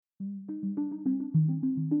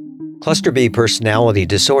Cluster B personality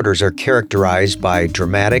disorders are characterized by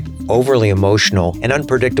dramatic, overly emotional, and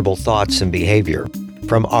unpredictable thoughts and behavior.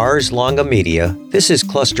 From Ars Longa Media, this is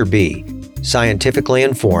Cluster B, scientifically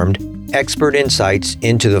informed, expert insights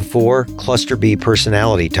into the 4 Cluster B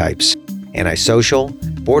personality types: antisocial,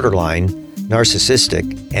 borderline,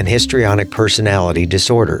 narcissistic, and histrionic personality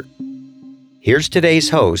disorder. Here's today's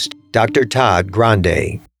host, Dr. Todd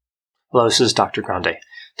Grande. Hello, this is Dr. Grande.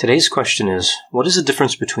 Today's question is, what is the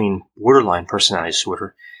difference between borderline personality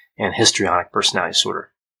disorder and histrionic personality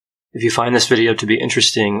disorder? If you find this video to be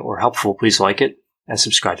interesting or helpful, please like it and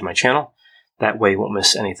subscribe to my channel. That way you won't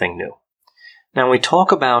miss anything new. Now, when we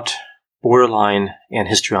talk about borderline and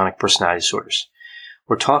histrionic personality disorders,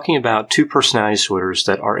 we're talking about 2 personality disorders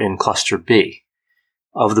that are in cluster B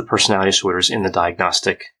of the personality disorders in the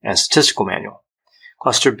Diagnostic and Statistical Manual.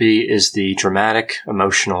 Cluster B is the dramatic,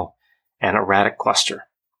 emotional, and erratic cluster.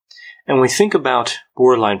 And when we think about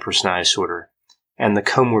borderline personality disorder and the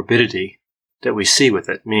comorbidity that we see with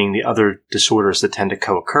it, meaning the other disorders that tend to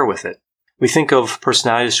co-occur with it, we think of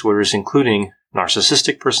personality disorders including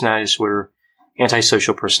narcissistic personality disorder,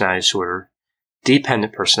 antisocial personality disorder,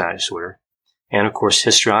 dependent personality disorder, and of course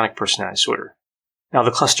histrionic personality disorder. Now,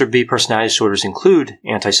 the cluster B personality disorders include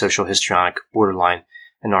antisocial, histrionic, borderline,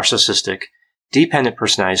 and narcissistic. Dependent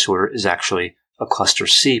personality disorder is actually a cluster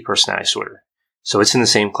C personality disorder. So it's in the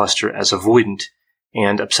same cluster as avoidant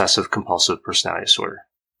and obsessive compulsive personality disorder.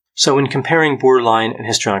 So in comparing borderline and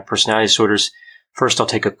histrionic personality disorders, first I'll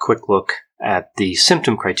take a quick look at the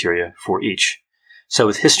symptom criteria for each. So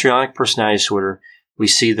with histrionic personality disorder, we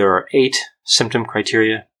see there are 8 symptom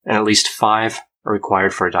criteria and at least 5 are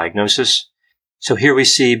required for a diagnosis. So here we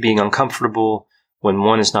see being uncomfortable when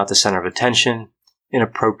one is not the center of attention,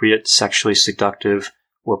 inappropriate, sexually seductive,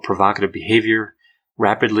 or provocative behavior,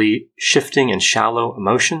 rapidly shifting and shallow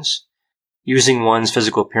emotions, using one's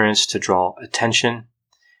physical appearance to draw attention,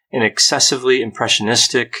 an excessively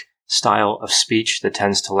impressionistic style of speech that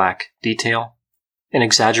tends to lack detail, an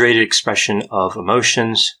exaggerated expression of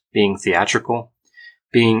emotions, being theatrical,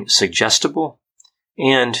 being suggestible,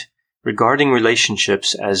 and regarding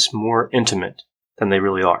relationships as more intimate than they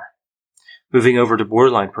really are. Moving over to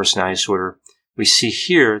borderline personality disorder, we see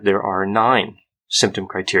here there are 9 symptom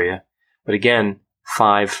criteria, but again,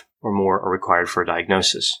 5 or more are required for a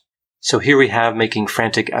diagnosis. So here we have making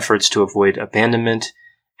frantic efforts to avoid abandonment,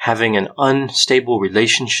 having an unstable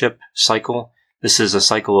relationship cycle. This is a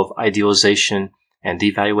cycle of idealization and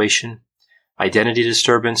devaluation, identity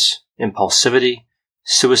disturbance, impulsivity,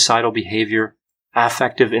 suicidal behavior,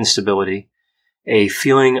 affective instability, a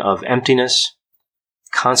feeling of emptiness,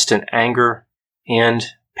 constant anger, and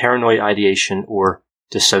paranoid ideation or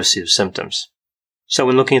dissociative symptoms. So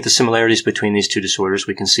when looking at the similarities between these 2 disorders,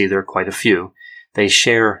 we can see there are quite a few. They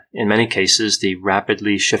share, in many cases, the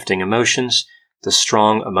rapidly shifting emotions, the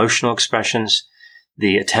strong emotional expressions,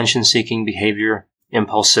 the attention-seeking behavior,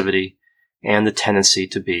 impulsivity, and the tendency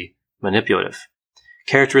to be manipulative.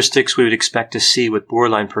 Characteristics we would expect to see with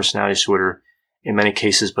borderline personality disorder in many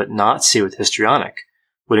cases, but not see with histrionic,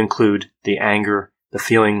 would include the anger, the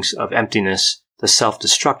feelings of emptiness, the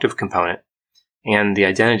self-destructive component, and the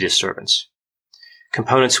identity disturbance.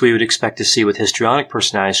 Components we would expect to see with histrionic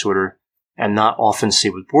personality disorder and not often see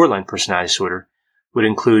with borderline personality disorder would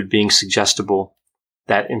include being suggestible,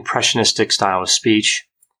 that impressionistic style of speech,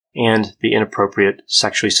 and the inappropriate,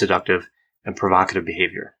 sexually seductive, and provocative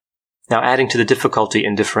behavior. Now, adding to the difficulty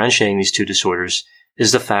in differentiating these 2 disorders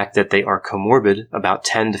is the fact that they are comorbid about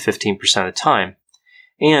 10 to 15% of the time,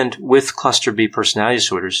 and with cluster B personality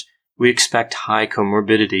disorders, we expect high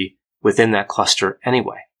comorbidity within that cluster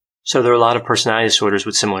anyway. So there are a lot of personality disorders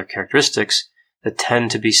with similar characteristics that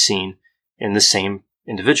tend to be seen in the same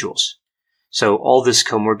individuals. So all this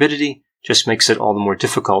comorbidity just makes it all the more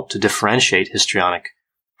difficult to differentiate histrionic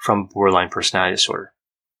from borderline personality disorder.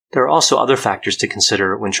 There are also other factors to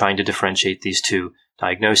consider when trying to differentiate these 2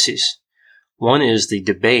 diagnoses. One is the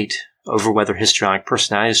debate over whether histrionic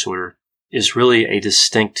personality disorder is really a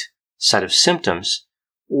distinct set of symptoms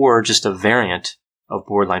or just a variant of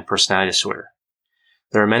borderline personality disorder.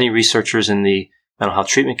 There are many researchers in the mental health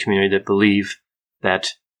treatment community that believe that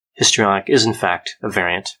histrionic is in fact a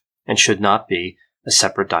variant and should not be a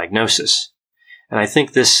separate diagnosis. And I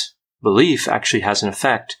think this belief actually has an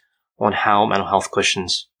effect on how mental health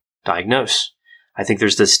clinicians diagnose. I think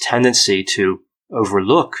there's this tendency to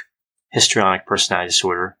overlook histrionic personality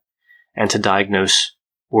disorder and to diagnose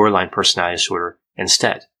borderline personality disorder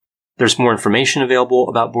instead. There's more information available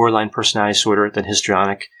about borderline personality disorder than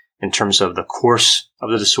histrionic in terms of the course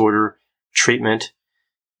of the disorder, treatment,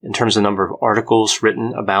 in terms of the number of articles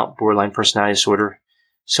written about borderline personality disorder.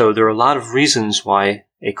 So there are a lot of reasons why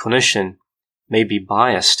a clinician may be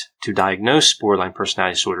biased to diagnose borderline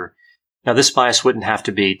personality disorder. Now, this bias wouldn't have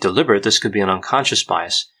to be deliberate. This could be an unconscious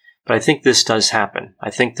bias, but I think this does happen.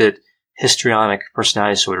 I think that histrionic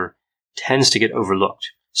personality disorder tends to get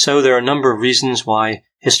overlooked. So there are a number of reasons why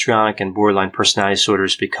histrionic and borderline personality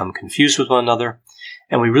disorders become confused with one another,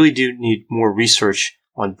 and we really do need more research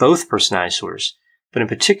on both personality disorders. But in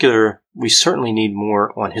particular, we certainly need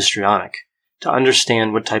more on histrionic to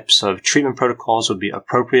understand what types of treatment protocols would be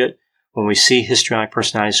appropriate when we see histrionic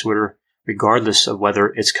personality disorder, regardless of whether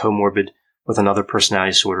it's comorbid with another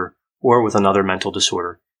personality disorder or with another mental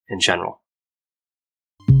disorder in general.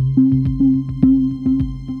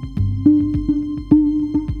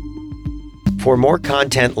 For more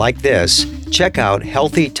content like this, check out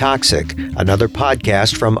Healthy Toxic, another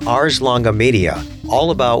podcast from Ars Longa Media,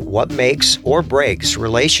 all about what makes or breaks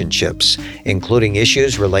relationships, including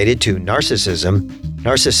issues related to narcissism,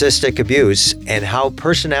 narcissistic abuse, and how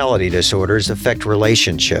personality disorders affect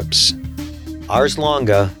relationships. Ars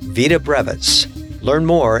Longa Vita Brevis. Learn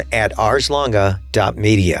more at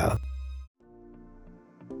arslonga.media.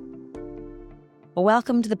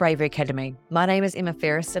 Welcome to the Bravery Academy. My name is Emma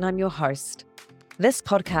Ferris and I'm your host. This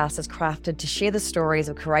podcast is crafted to share the stories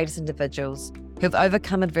of courageous individuals who have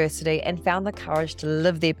overcome adversity and found the courage to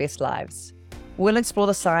live their best lives. We'll explore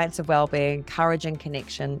the science of well-being, courage and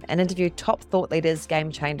connection, and interview top thought leaders,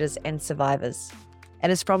 game changers, and survivors.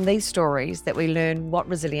 It is from these stories that we learn what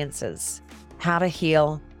resilience is, how to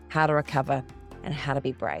heal, how to recover, and how to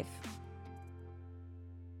be brave.